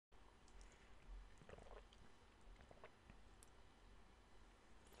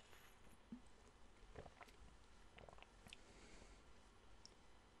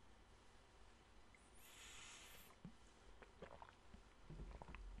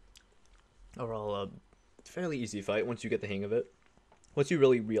Overall, fairly easy fight once you get the hang of it. Once you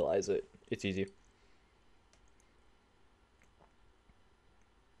really realize it, it's easy.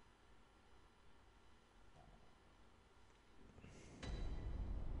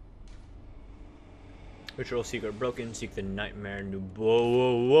 Ritual secret broken. Seek the nightmare new.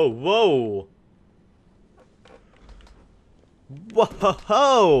 Whoa! Whoa!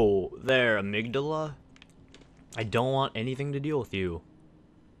 There, Amygdala. I don't want anything to deal with you.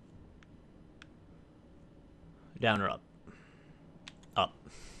 Down or up? Up.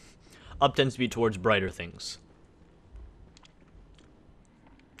 Up tends to be towards brighter things.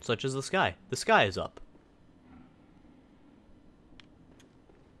 Such as the sky. The sky is up.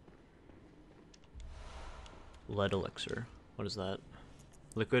 Lead elixir. What is that?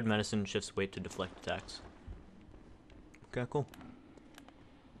 Liquid medicine shifts weight to deflect attacks. Okay, cool.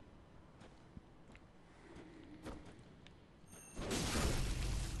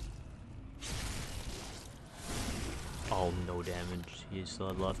 Oh, no damage. He still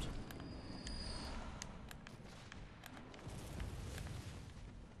had left.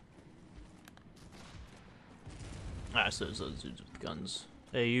 Ah, so those dudes with guns.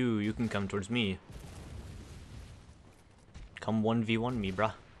 Hey, you can come towards me. Come 1v1 me,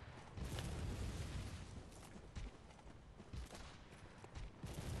 bruh.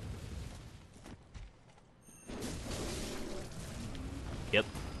 Yep,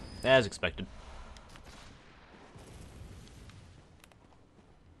 as expected.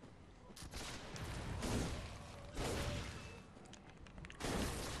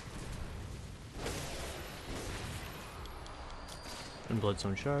 And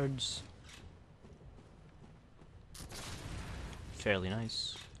bloodstone shards. Fairly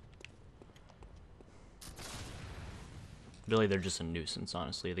nice. Really, they're just a nuisance,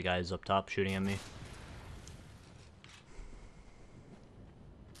 honestly. The guy's up top shooting at me.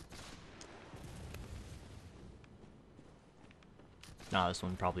 Nah, this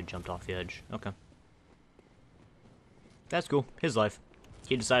one probably jumped off the edge. Okay. That's cool. His life.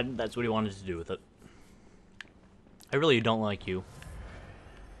 He decided that's what he wanted to do with it. I really don't like you.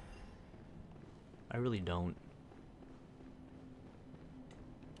 I really don't.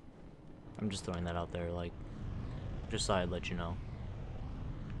 I'm just throwing that out there, like, just so I'd let you know.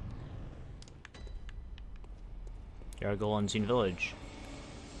 Gotta go unseen village.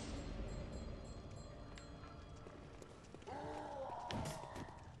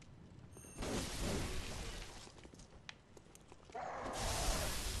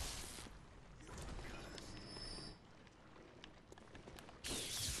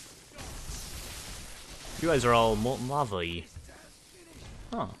 You guys are all molten lava-y.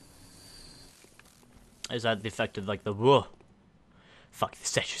 Huh. Is that the effect of, like, the whoa? Fuck, the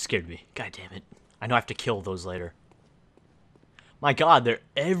statue scared me. God damn it. I know I have to kill those later. My god, they're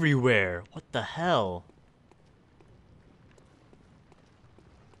everywhere. What the hell?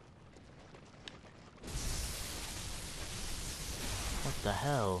 What the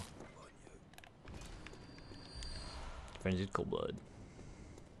hell? Frenzied cold blood.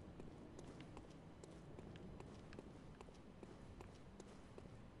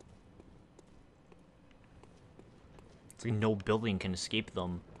 It's like no building can escape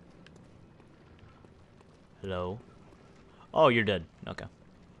them. Hello? Oh, you're dead. Okay.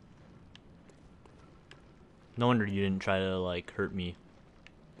 No wonder you didn't try to, like, hurt me.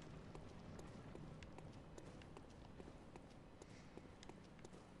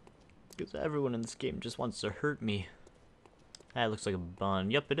 Because everyone in this game just wants to hurt me. That looks like a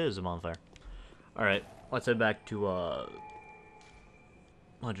bond. Yep, it is a bonfire. Alright, let's head back to,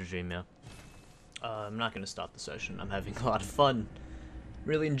 Hunter Dream, yeah. I'm not gonna stop the session. I'm having a lot of fun.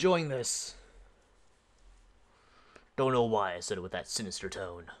 Really enjoying this. Don't know why I said it with that sinister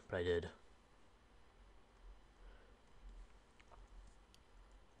tone, but I did.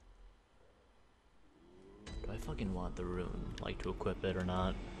 Do I fucking want the rune, like, to equip it or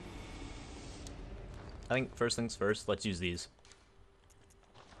not? I think first things first, let's use these.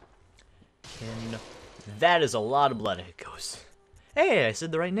 And that is a lot of blood. It goes. Hey, I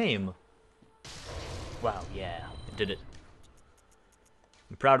said the right name. Wow, yeah, I did it.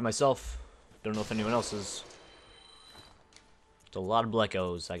 I'm proud of myself. Don't know if anyone else is. It's a lot of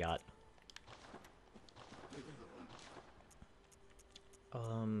Bleckos I got.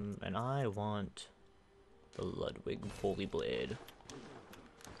 And I want the Ludwig Holy Blade.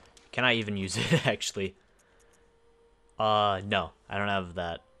 Can I even use it, actually? No, I don't have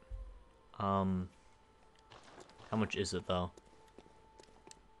that. How much is it, though?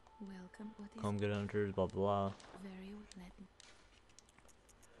 Welcome. Home good hunters, blah, blah, blah. Very well.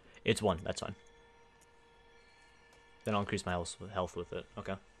 It's 1, that's fine. Then I'll increase my health with it,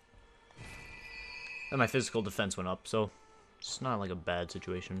 okay. And my physical defense went up, so it's not like a bad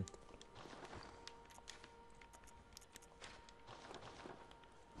situation.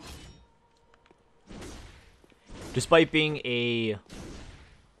 Despite being a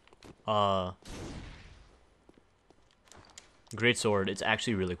great sword, it's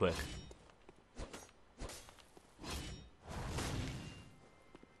actually really quick.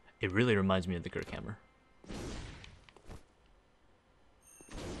 It really reminds me of the Kirk hammer.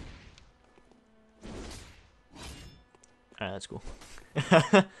 Alright, that's cool.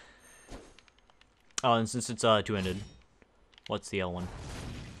 Oh, and since it's two-handed, what's the L1?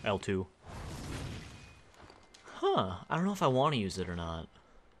 L2. Huh, I don't know if I want to use it or not.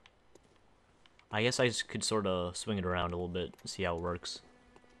 I guess I just could sort of swing it around a little bit, see how it works.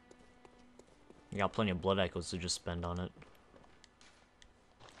 I got plenty of blood echoes to just spend on it.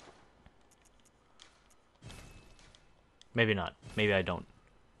 Maybe not. Maybe I don't.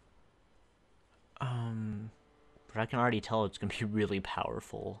 But I can already tell it's gonna be really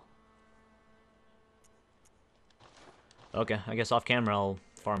powerful. Okay, I guess off camera I'll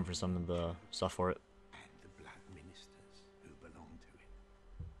farm for some of the stuff for it. And the blood ministers who belong to it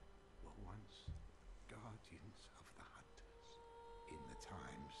were once guardians of the hunters in the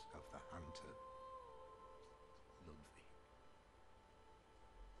times of the hunter Ludwig.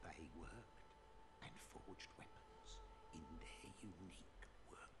 They worked and forged weapons in their unique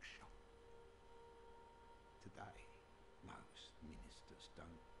workshop. Today, most ministers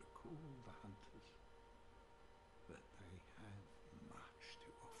don't recall the hunters, but they have much to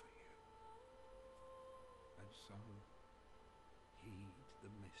offer you. And so, heed the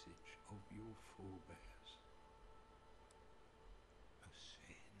message of your forebears.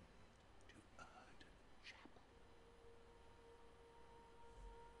 Ascend to Erden Chapel.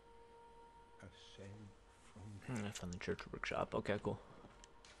 Ascend from there. I found the church workshop. Okay, cool.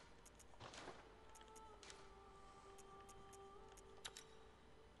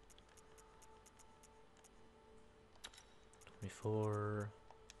 $24.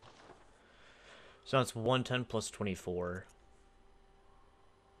 So it's 110 plus 24.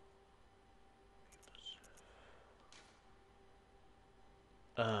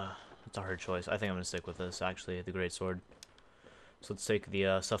 That's a hard choice. I think I'm gonna stick with this, actually, the great sword. So let's take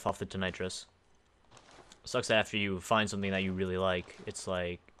the stuff off the Tonitrus. Sucks that after you find something that you really like, it's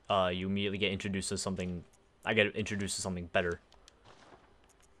like you immediately get introduced to something. I get introduced to something better.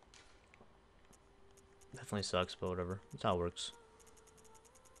 Definitely sucks, but whatever. That's how it works.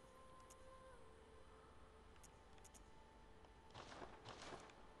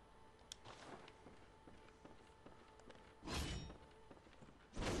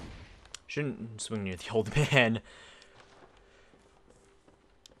 Shouldn't swing near the old man.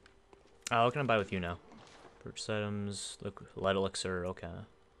 What can I buy with you now? Purchase items, look, light elixir, okay.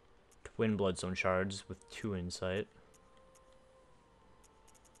 Twin bloodstone shards with 2 insight.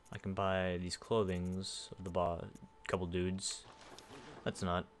 I can buy these clothings of the couple dudes. That's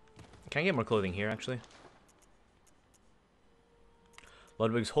not. Can I get more clothing here, actually?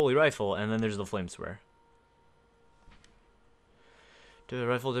 Ludwig's holy rifle, and then there's the flame swear. The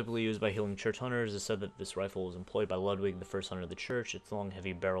rifle typically used by healing church hunters. It's said that this rifle was employed by Ludwig, the first hunter of the church. Its long,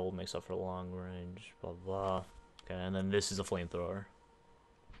 heavy barrel makes up for long range, blah, blah. Okay, and then this is a flamethrower.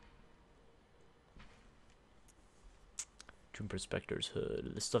 Tomb Prospector's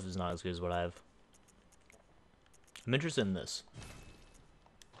hood. This stuff is not as good as what I have. I'm interested in this.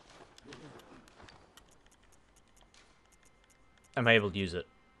 Am I able to use it?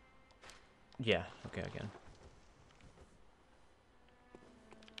 Yeah, okay, I can.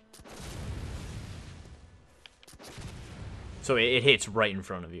 So it hits right in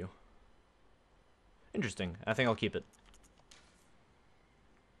front of you. Interesting. I think I'll keep it.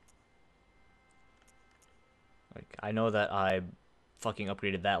 Like, I know that I fucking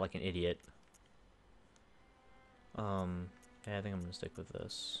upgraded that like an idiot. Yeah, I think I'm gonna stick with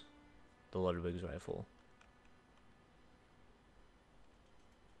this. The Ludwig's rifle.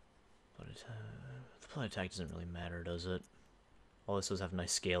 The blood attack doesn't really matter, does it? All this does have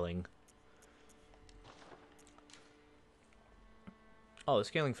nice scaling. Oh, the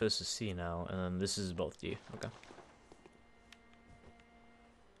scaling for this is C now, and then this is both D. Okay.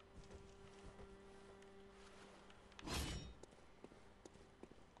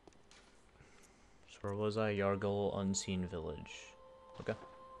 So where was I? Yargle Unseen Village. Okay.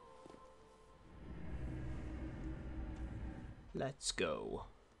 Let's go.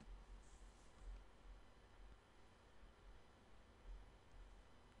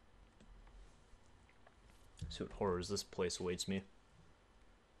 See what horrors this place awaits me.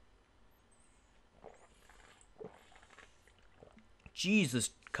 Jesus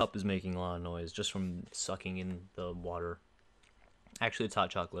cup is making a lot of noise just from sucking in the water. Actually, it's hot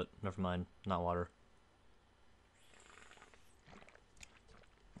chocolate. Never mind, not water.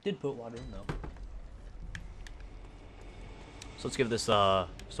 Did put water in though. So let's give this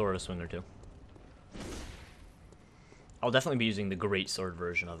sword a swing or two. I'll definitely be using the great sword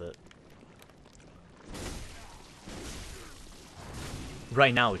version of it.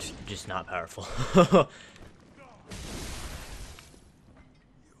 Right now, it's just not powerful.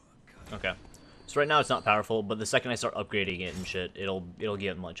 Okay. So right now it's not powerful, but the second I start upgrading it and shit, it'll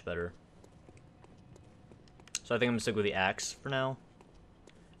get much better. So I think I'm gonna stick with the axe for now,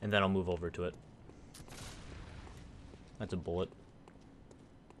 and then I'll move over to it. That's a bullet.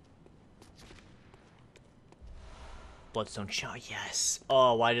 Bloodstone shot, yes.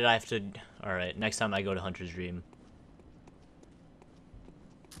 Oh, why did I have to? All right, next time I go to Hunter's Dream.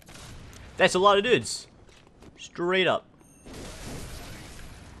 That's a lot of dudes. Straight up.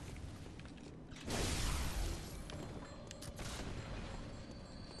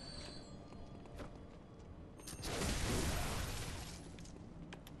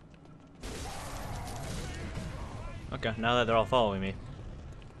 Okay, now that they're all following me.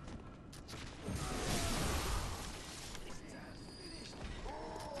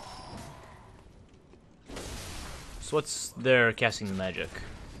 So what's their casting the magic?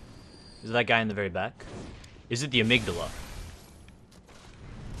 Is it that guy in the very back? Is it the Amygdala?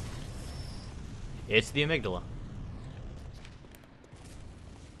 It's the Amygdala.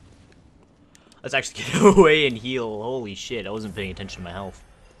 Let's actually get away and heal. Holy shit, I wasn't paying attention to my health.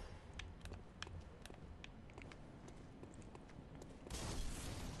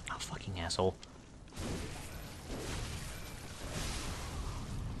 Oh, fucking asshole.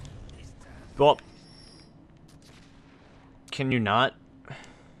 Go up. Can you not?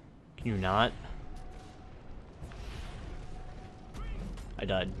 Can you not? I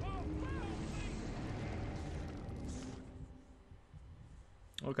died.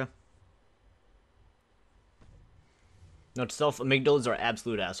 Okay. Note to self, amygdalas are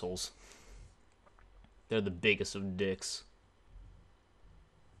absolute assholes. They're the biggest of dicks.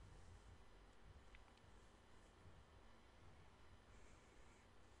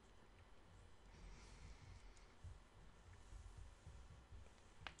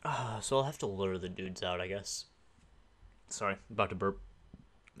 So I'll have to lure the dudes out, I guess. Sorry, about to burp.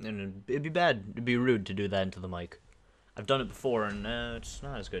 And it'd be bad, it'd be rude to do that into the mic. I've done it before, and it's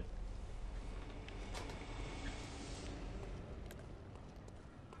not as good.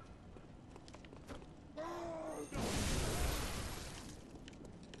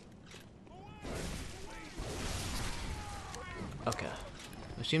 Okay.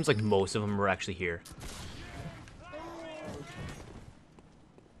 It seems like most of them are actually here.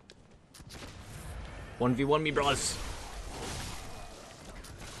 One v one me, bros.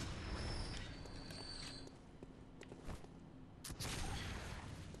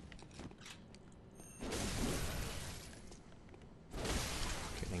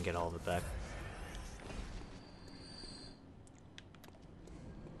 Okay, then get all of it back.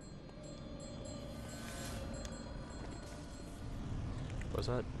 What's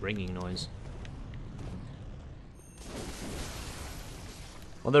that ringing noise?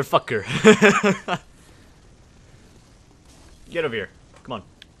 Motherfucker. Get over here. Come on.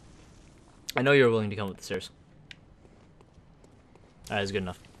 I know you're willing to come up the stairs. That is good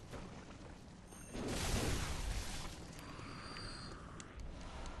enough.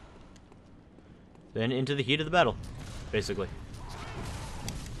 Then into the heat of the battle, basically.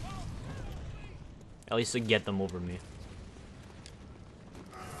 At least to get them over me.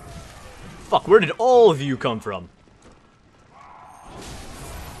 Fuck, where did all of you come from?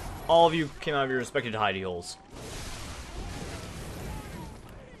 All of you came out of your respective hidey holes.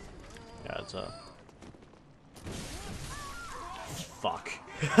 Yeah, it's fuck.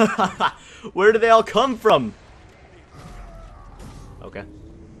 Where did they all come from? Okay.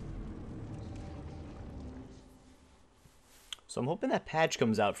 So I'm hoping that patch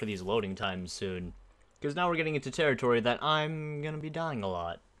comes out for these loading times soon. Because now we're getting into territory that I'm gonna be dying a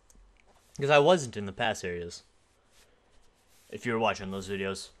lot. Because I wasn't in the past areas. If you were watching those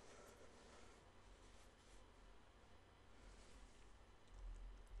videos.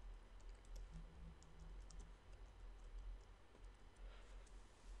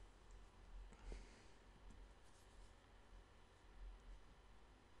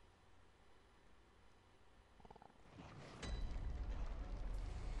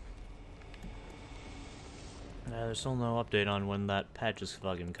 There's still no update on when that patch is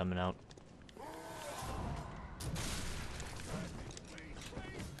fucking coming out.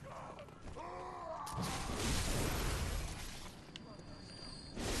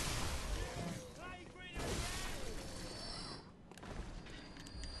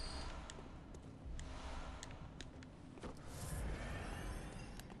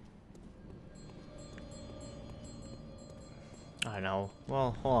 know.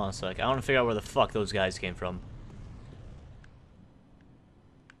 Well, hold on a sec. I want to figure out where the fuck those guys came from.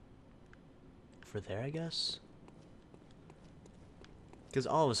 For there, I guess? Because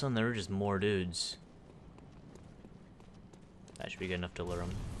all of a sudden there were just more dudes. That should be good enough to lure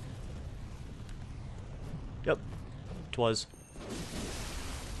them. Yep. 'Twas.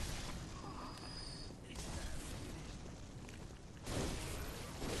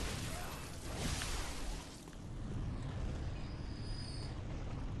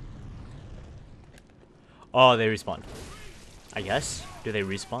 Oh, they respawn. I guess? Do they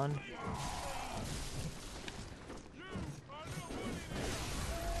respawn?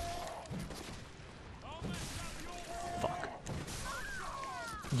 Fuck.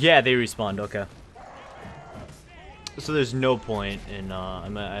 Yeah, they respawned, okay. So there's no point in, I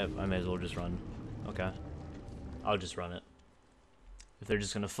may as well just run. Okay. I'll just run it. If they're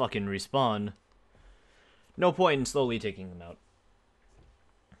just gonna fucking respawn, no point in slowly taking them out.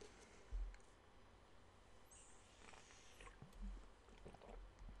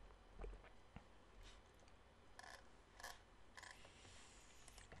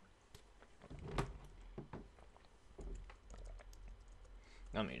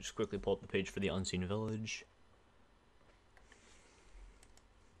 Let me just quickly pull up the page for the Unseen Village.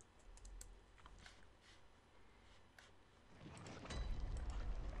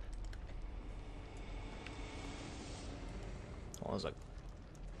 Oh, I was like,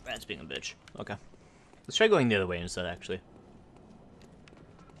 that's being a bitch. Okay. Let's try going the other way instead, actually.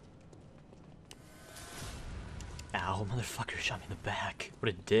 Ow, motherfucker shot me in the back. What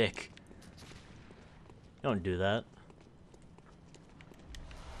a dick. Don't do that.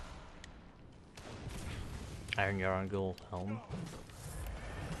 Iron Yargle helm.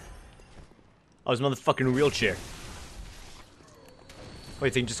 Oh, his motherfucking wheelchair. What,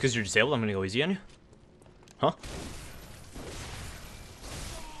 you think just because you're disabled I'm gonna go easy on you? Huh?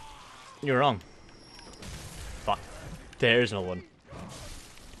 You're wrong. Fuck. There's no one.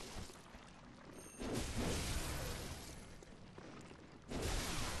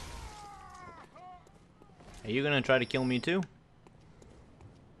 Are you gonna try to kill me too?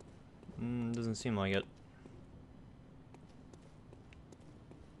 Doesn't seem like it.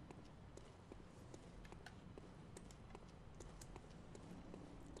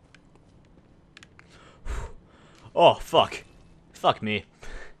 Oh, fuck. Fuck me.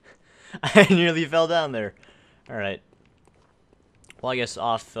 I nearly fell down there. Alright. Well, I guess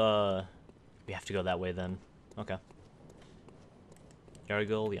off, we have to go that way then. Okay.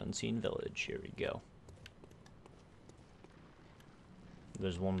 Yargle, the Unseen Village. Here we go.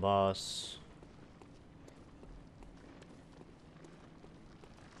 There's one boss.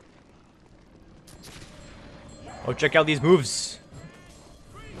 Oh, check out these moves.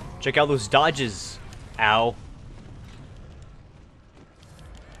 Check out those dodges. Ow.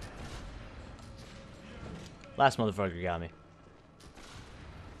 Last motherfucker got me.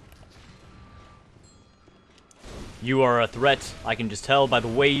 You are a threat. I can just tell by the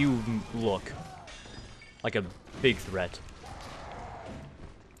way you look. Like a big threat.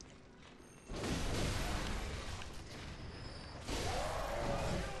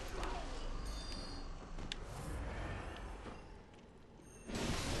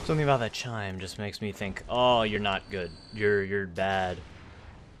 Something about that chime just makes me think, oh, you're not good. You're bad.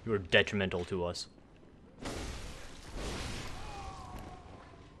 You're detrimental to us.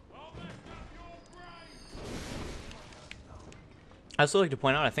 I also like to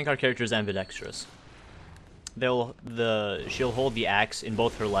point out, I think our character is ambidextrous. She'll hold the axe in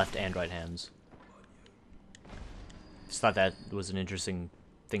both her left and right hands. Just thought that was an interesting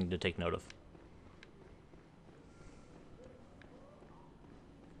thing to take note of.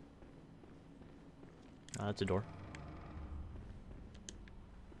 Oh, that's a door.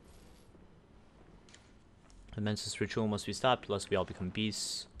 The Mensis ritual must be stopped, lest we all become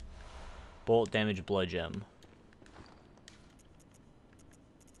beasts. Bolt damage blood gem.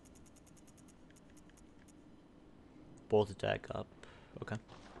 Bolt attack up. Okay.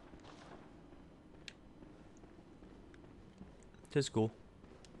 This is cool.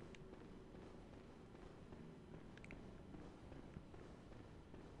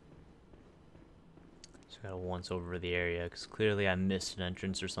 So I gotta once over the area, because clearly I missed an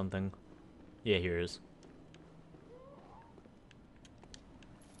entrance or something. Yeah, here it is.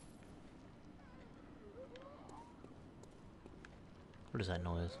 What is that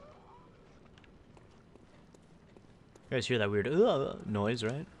noise? You guys hear that weird noise,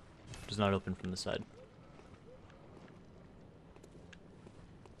 right? Does not open from the side.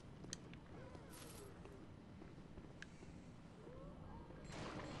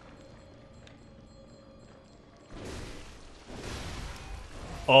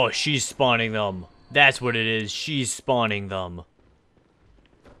 Oh, she's spawning them. That's what it is. She's spawning them.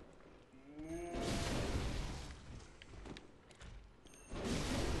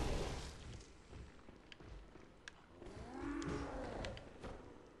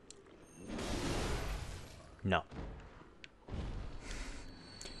 No.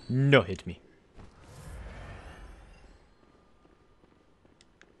 No, hit me.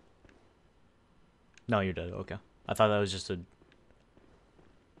 No, you're dead. Okay. I thought that was just a...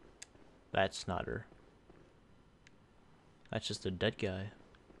 That's not her. That's just a dead guy.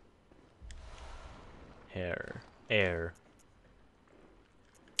 Hair. Air.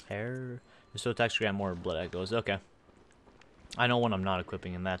 Hair. So attacks grant more blood echoes. Okay. I know when I'm not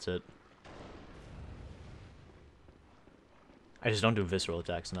equipping, and that's it. I just don't do visceral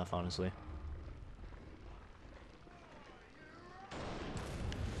attacks enough, honestly.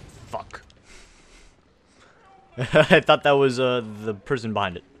 Fuck. I thought that was the person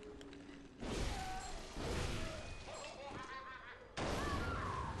behind it.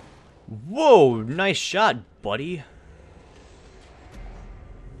 Whoa, nice shot, buddy.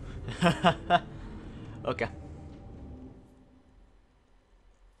 Okay.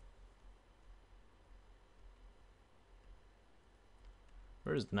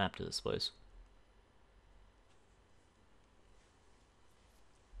 Where's the map to this place?